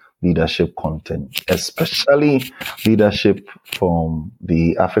wants leadership content, especially leadership from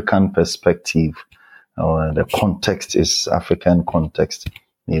the African perspective. The context is African context.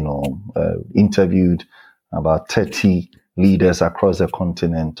 Interviewed about 30 leaders across the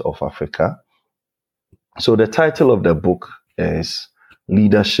continent of Africa. So the title of the book is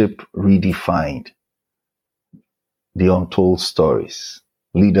Leadership Redefined, The Untold Stories.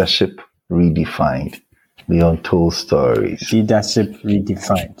 Leadership Redefined, The Untold Stories. Leadership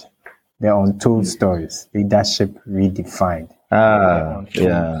Redefined, The Untold Stories. Leadership Redefined.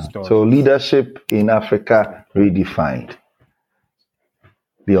 Yeah. Stories. So leadership in Africa redefined.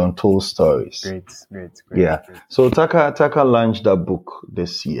 The Untold Stories. Great. Yeah. Great. So Taka launched that book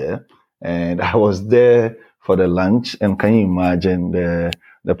this year, and I was there for the launch. And can you imagine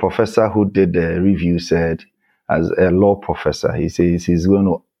the professor who did the review said, as a law professor, he says he's going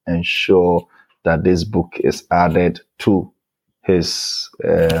to ensure that this book is added to his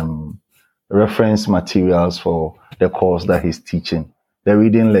reference materials for the course that he's teaching, the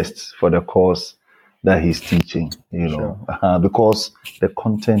reading list for the course that he's teaching, because the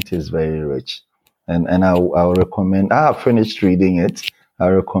content is very rich. And I'll recommend, I have finished reading it. I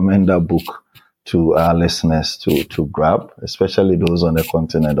recommend that book to our listeners to grab, especially those on the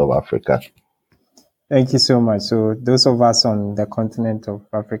continent of Africa. Thank you so much. So those of us on the continent of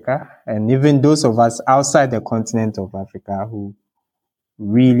Africa, and even those of us outside the continent of Africa who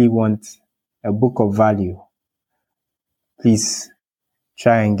really want a book of value, please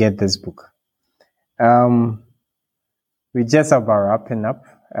try and get this book. We're just about wrapping up.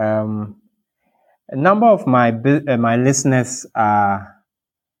 A number of my listeners are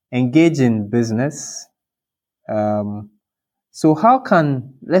engaged in business. So how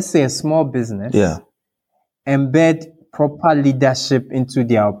can, let's say, a small business embed proper leadership into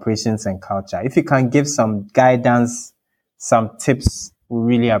their operations and culture? If you can give some guidance, some tips, we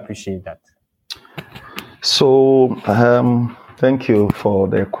really appreciate that. So, thank you for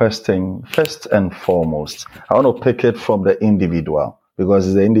the question. First and foremost, I want to pick it from the individual, because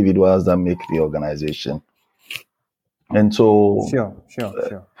it's the individuals that make the organization. And so,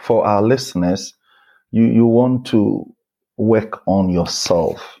 Sure. For our listeners, you want to work on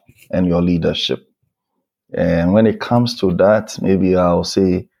yourself and your leadership. And when it comes to that, maybe I'll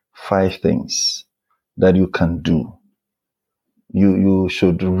say 5 things that you can do. You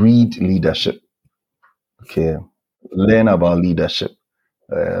should read leadership. Okay. Learn about leadership.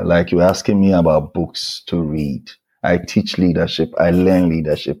 Like you're asking me about books to read. I teach leadership. I learn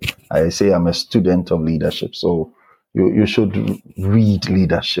leadership. I say I'm a student of leadership. So You should read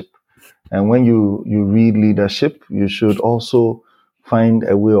leadership. And when you read leadership, you should also find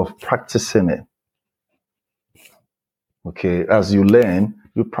a way of practicing it. Okay, as you learn,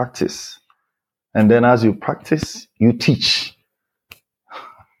 you practice. And then as you practice, you teach.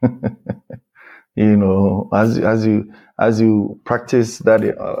 As you practice that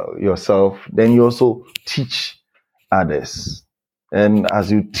yourself, then you also teach others. And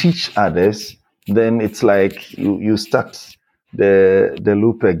as you teach others, then it's like you start the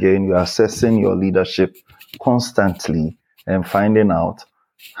loop again. You're assessing your leadership constantly and finding out,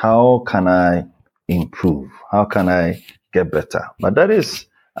 how can I improve? How can I get better? But that is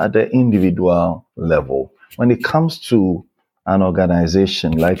at the individual level. When it comes to an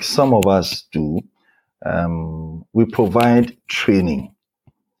organization, like some of us do, we provide training.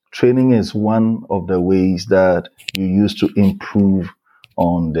 Training is one of the ways that you use to improve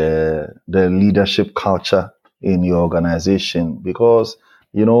on the leadership culture in your organization, because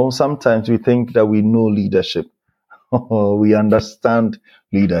sometimes we think that we know leadership. We understand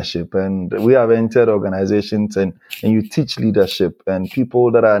leadership, and we have entered organizations, and you teach leadership, and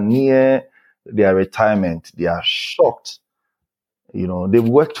people that are near their retirement, they are shocked. They've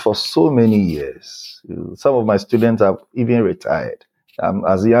worked for so many years. Some of my students have even retired. I'm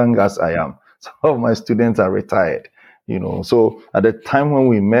as young as I am. Some of my students are retired. So at the time when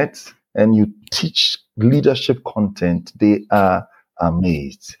we met and you teach leadership content, they are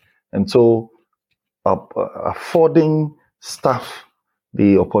amazed. And so affording staff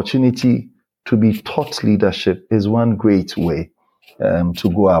the opportunity to be taught leadership is one great way to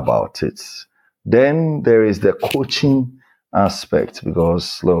go about it. Then there is the coaching aspect,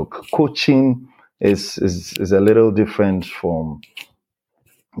 because look, coaching is a little different from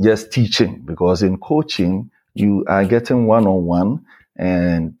just teaching, because in coaching you are getting one-on-one,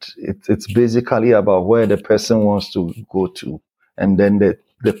 and it's basically about where the person wants to go to, and then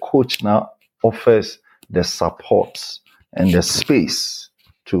the coach now offers the support and the space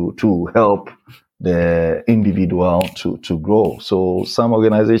to help the individual to grow. So some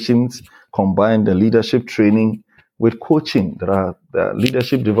organizations combine the leadership training with coaching. There are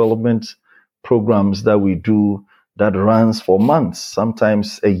leadership development programs that we do that runs for months,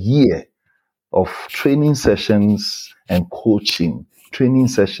 sometimes a year, of training sessions and coaching.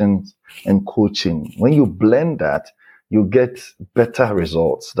 When you blend that, you get better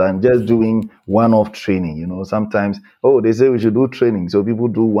results than just doing one-off training. Sometimes, they say we should do training, so people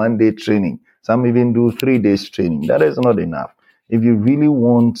do 1-day training. Some even do 3 days training. That is not enough. If you really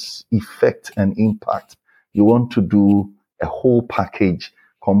want effect and impact, you want to do a whole package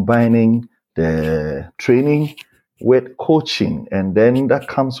combining the training with coaching, and then that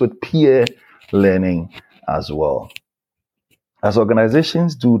comes with peer learning as well. As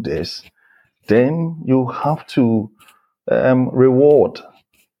organizations do this, then you have to reward.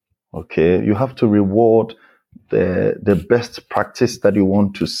 Okay, you have to reward the best practice that you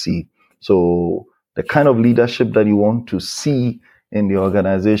want to see. So the kind of leadership that you want to see in the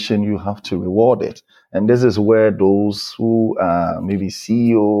organization, you have to reward it. And this is where those who are maybe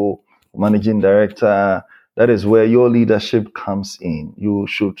CEO, managing director, that is where your leadership comes in. You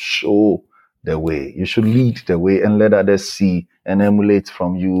should show the way. You should lead the way and let others see and emulate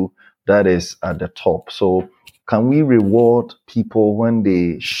from you. That is at the top. So can we reward people when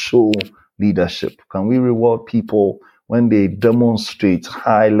they show leadership? Can we reward people when they demonstrate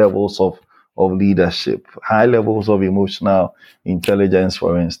high levels of leadership, high levels of emotional intelligence,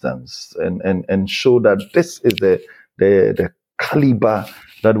 for instance, and show that this is the caliber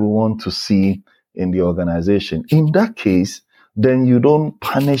that we want to see in the organization? In that case, then you don't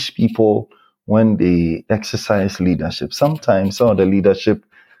punish people when they exercise leadership. Sometimes some of the leadership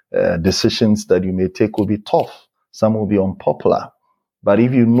decisions that you may take will be tough. Some will be unpopular. But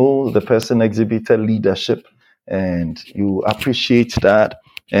if you know the person exhibited leadership and you appreciate that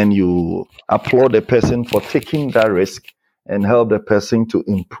and you applaud the person for taking that risk and help the person to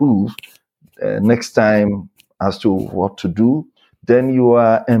improve next time as to what to do, then you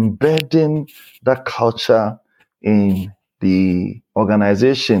are embedding that culture in the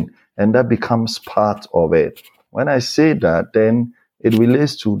organization, and that becomes part of it. When I say that, then it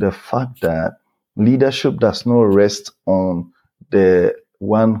relates to the fact that leadership does not rest on the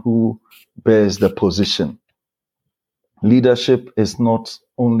one who bears the position. Leadership is not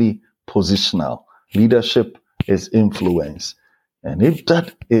only positional. Leadership is influence. And if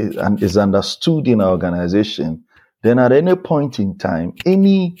that is understood in our organization, then at any point in time,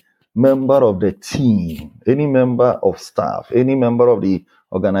 any member of the team, any member of staff, any member of the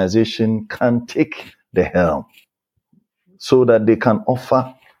organization can take the helm so that they can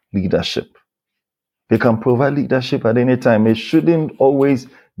offer leadership. They can provide leadership at any time. It shouldn't always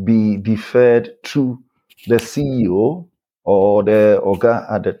be deferred to the CEO or the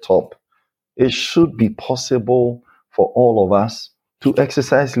Oga at the top. It should be possible for all of us to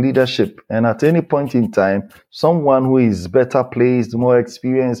exercise leadership. And at any point in time, someone who is better placed, more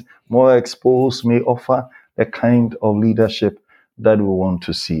experienced, more exposed may offer a kind of leadership that we want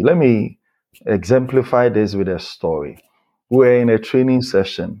to see. Let me exemplify this with a story. We're in a training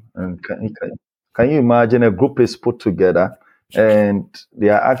session, and can you imagine a group is put together and they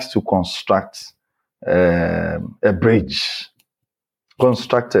are asked to a bridge,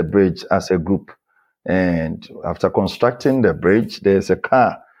 construct a bridge as a group. And after constructing the bridge, there's a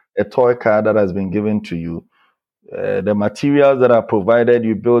toy car that has been given to you. The materials that are provided,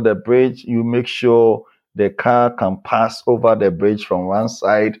 you build a bridge, you make sure the car can pass over the bridge from one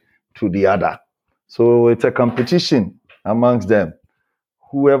side to the other. So it's a competition amongst them.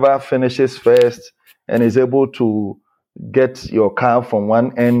 Whoever finishes first and is able to get your car from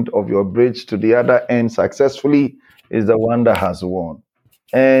one end of your bridge to the other end successfully is the one that has won.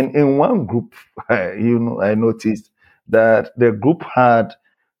 And in one group, I noticed that the group had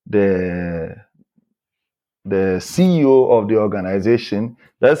the CEO of the organization.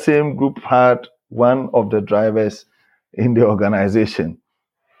 That same group had one of the drivers in the organization.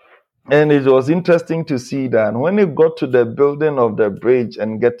 And it was interesting to see that when it got to the building of the bridge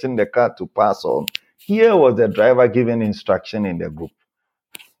and getting the car to pass on, here was the driver giving instruction in the group.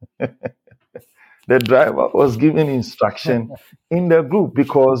 The driver was giving instruction in the group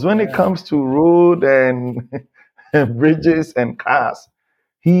because when it comes to road and bridges and cars,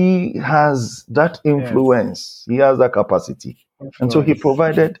 he has that influence. Yes. He has that capacity. And so he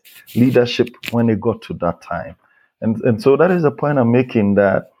provided leadership when it got to that time. And so that is the point I'm making,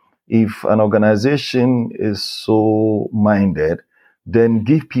 that if an organization is so minded, then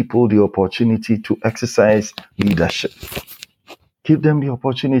give people the opportunity to exercise leadership. Give them the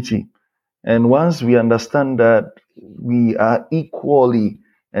opportunity. And once we understand that we are equally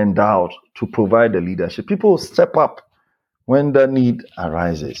endowed to provide the leadership, people will step up when the need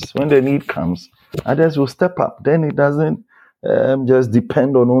arises. When the need comes, others will step up. Then it doesn't just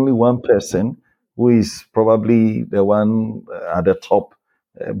depend on only one person who is probably the one at the top,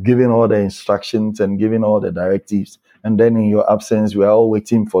 giving all the instructions and giving all the directives. And then in your absence, we are all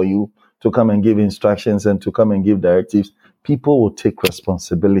waiting for you to come and give instructions and to come and give directives. People will take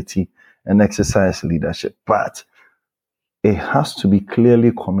responsibility and exercise leadership. But it has to be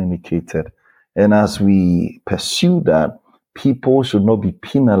clearly communicated. And as we pursue that, people should not be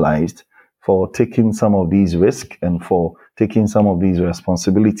penalized for taking some of these risks and for taking some of these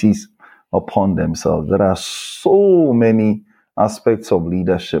responsibilities upon themselves. There are so many aspects of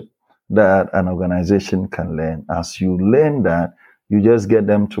leadership that an organization can learn. As you learn that, you just get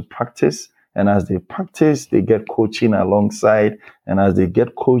them to practice. And as they practice, they get coaching alongside. And as they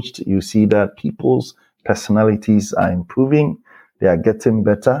get coached, you see that people's personalities are improving. They are getting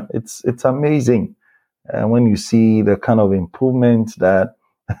better. It's amazing. When you see the kind of improvement that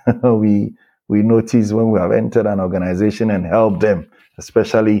we notice when we have entered an organization and helped them,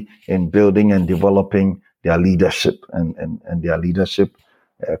 especially in building and developing their leadership and their leadership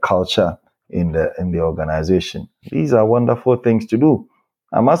culture in the organization. These are wonderful things to do.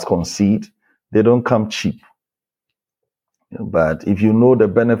 I must concede, they don't come cheap. But if you know the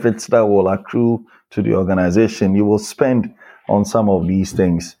benefits that will accrue to the organization, you will spend on some of these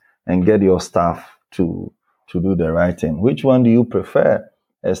things and get your staff to do the right thing. Which one do you prefer?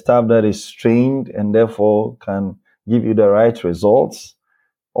 A staff that is trained and therefore can give you the right results,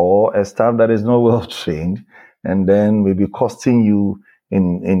 or a staff that is not well trained and then will be costing you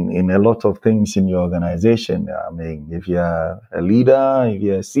in a lot of things in your organization? I mean, if you're a leader, if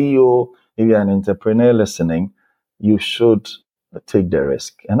you're a CEO, if you're an entrepreneur listening, you should take the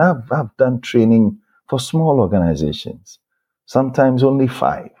risk. And I've done training for small organizations, sometimes only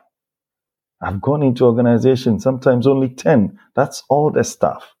 5. I've gone into organizations, sometimes only 10. That's all the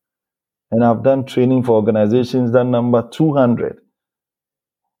staff. And I've done training for organizations that number 200.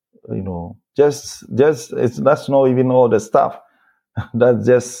 That's not even all the staff. That's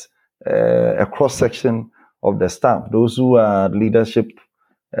just a cross-section of the staff. Those who are leadership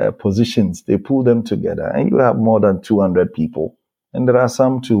positions, they pull them together and you have more than 200 people. And there are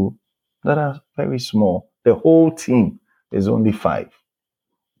some too that are very small. The whole team is only 5.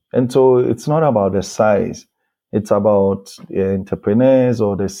 And so it's not about the size. It's about the entrepreneurs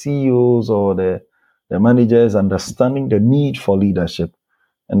or the CEOs or the managers understanding the need for leadership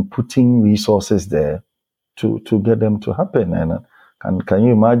and putting resources there to get them to happen. And can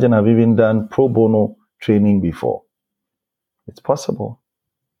you imagine, I've even done pro bono training before. It's possible.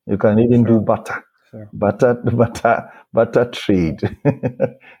 You can even do butter. Sure. Butter trade.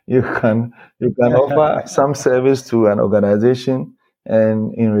 you can offer some service to an organization,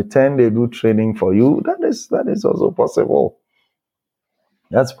 and in return they do training for you. That is also possible.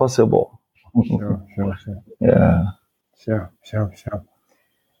 That's possible. Sure, sure, sure. Yeah. Sure, sure, sure.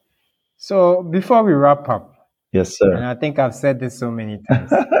 So before we wrap up, Yes, and sir. I think I've said this so many times,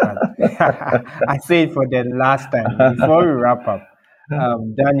 but I say it for the last time. Before we wrap up,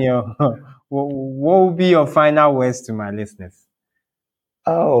 Daniel, what will be your final words to my listeners?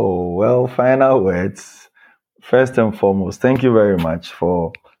 Oh, well, final words. First and foremost, thank you very much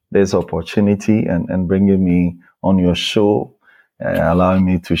for this opportunity and bringing me on your show, allowing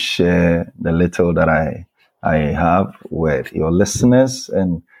me to share the little that I have with your listeners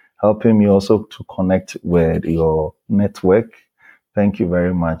and helping me also to connect with your network. Thank you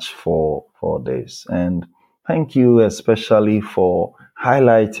very much for this. And thank you especially for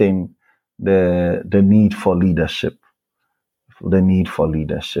highlighting the need for leadership,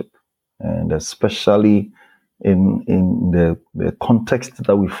 and especially in the context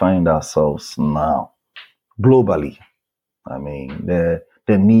that we find ourselves now globally. I mean, the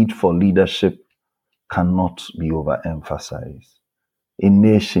need for leadership cannot be overemphasized in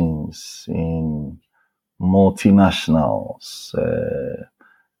nations, in multinationals,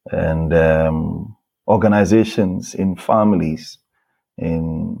 and organizations, in families,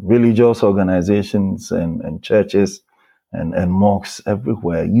 in religious organizations and churches and mosques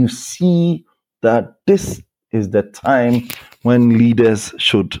everywhere. You see that this is the time when leaders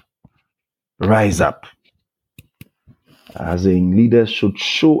should rise up. As in, leaders should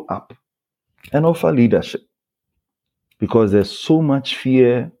show up and offer leadership, because there's so much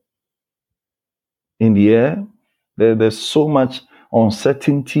fear in the air. There's so much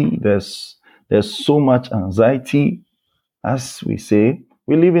uncertainty. There's so much anxiety. As we say,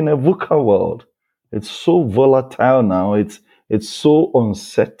 we live in a VUCA world. It's so volatile now. It's so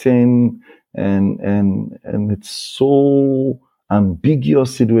uncertain, and it's so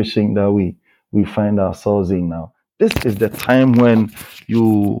ambiguous situation that we find ourselves in now. This is the time when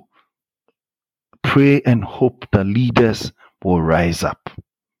you pray and hope that leaders will rise up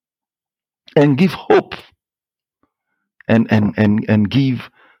and give hope, and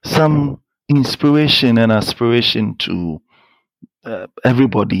give some inspiration and aspiration to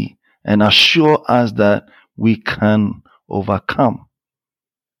everybody, and assure us that we can overcome.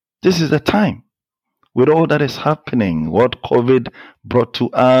 This is the time, with all that is happening, what COVID brought to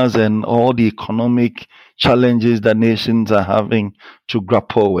us, and all the economic challenges that nations are having to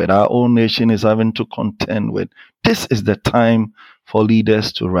grapple with, our own nation is having to contend with. This is the time for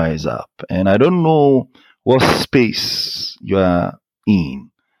leaders to rise up. And I don't know what space you are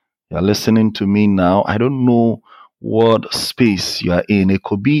in. You're listening to me now. I don't know what space you are in. It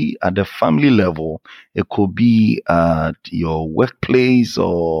could be at the family level, it could be at your workplace,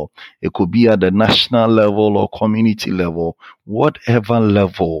 or it could be at the national level or community level, whatever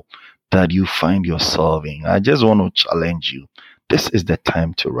level that you find yourself in. I just want to challenge you. This is the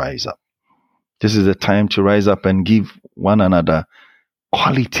time to rise up. This is the time to rise up and give one another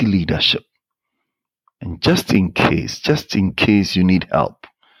quality leadership. And just in case you need help,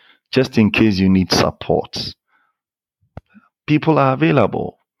 just in case you need support, people are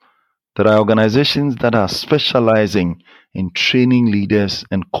available. There are organizations that are specializing in training leaders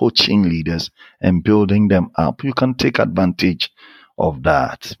and coaching leaders and building them up. You can take advantage of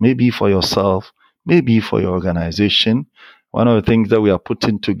that, maybe for yourself, maybe for your organization. One of the things that we are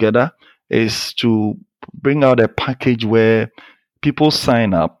putting together is to bring out a package where people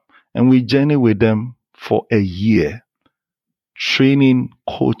sign up and we journey with them for a year. Training,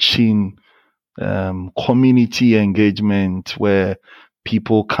 coaching, community engagement, where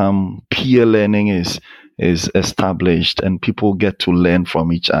people come, peer learning is established, and people get to learn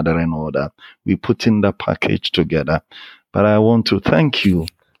from each other and all that. We put in the package together. But I want to thank you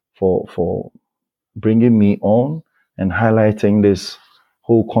for bringing me on and highlighting this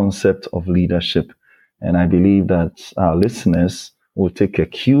whole concept of leadership. And I believe that our listeners will take a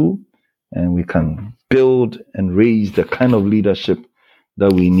cue, and we can build and raise the kind of leadership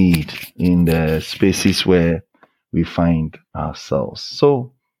that we need in the spaces where we find ourselves.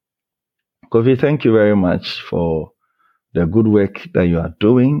 So, Kofi, thank you very much for the good work that you are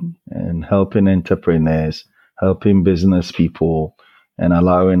doing and helping entrepreneurs, helping business people, and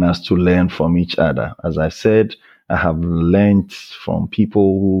allowing us to learn from each other. As I said, I have learned from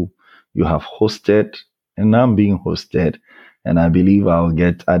people who you have hosted, and I'm being hosted, and I believe I'll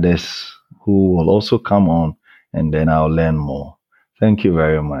get others who will also come on, and then I'll learn more. Thank you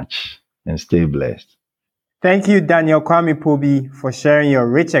very much, and stay blessed. Thank you, Daniel Kwame Pobi, for sharing your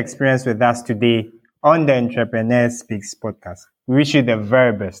rich experience with us today on the Entrepreneur Speaks podcast. We wish you the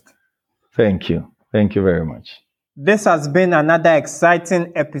very best. Thank you. Thank you very much. This has been another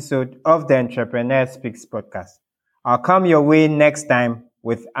exciting episode of the Entrepreneur Speaks podcast. I'll come your way next time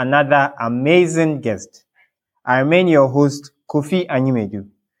with another amazing guest. I remain your host, Kofi Animedu.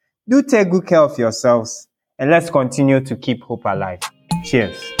 Do take good care of yourselves and let's continue to keep hope alive.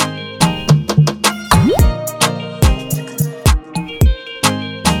 Cheers.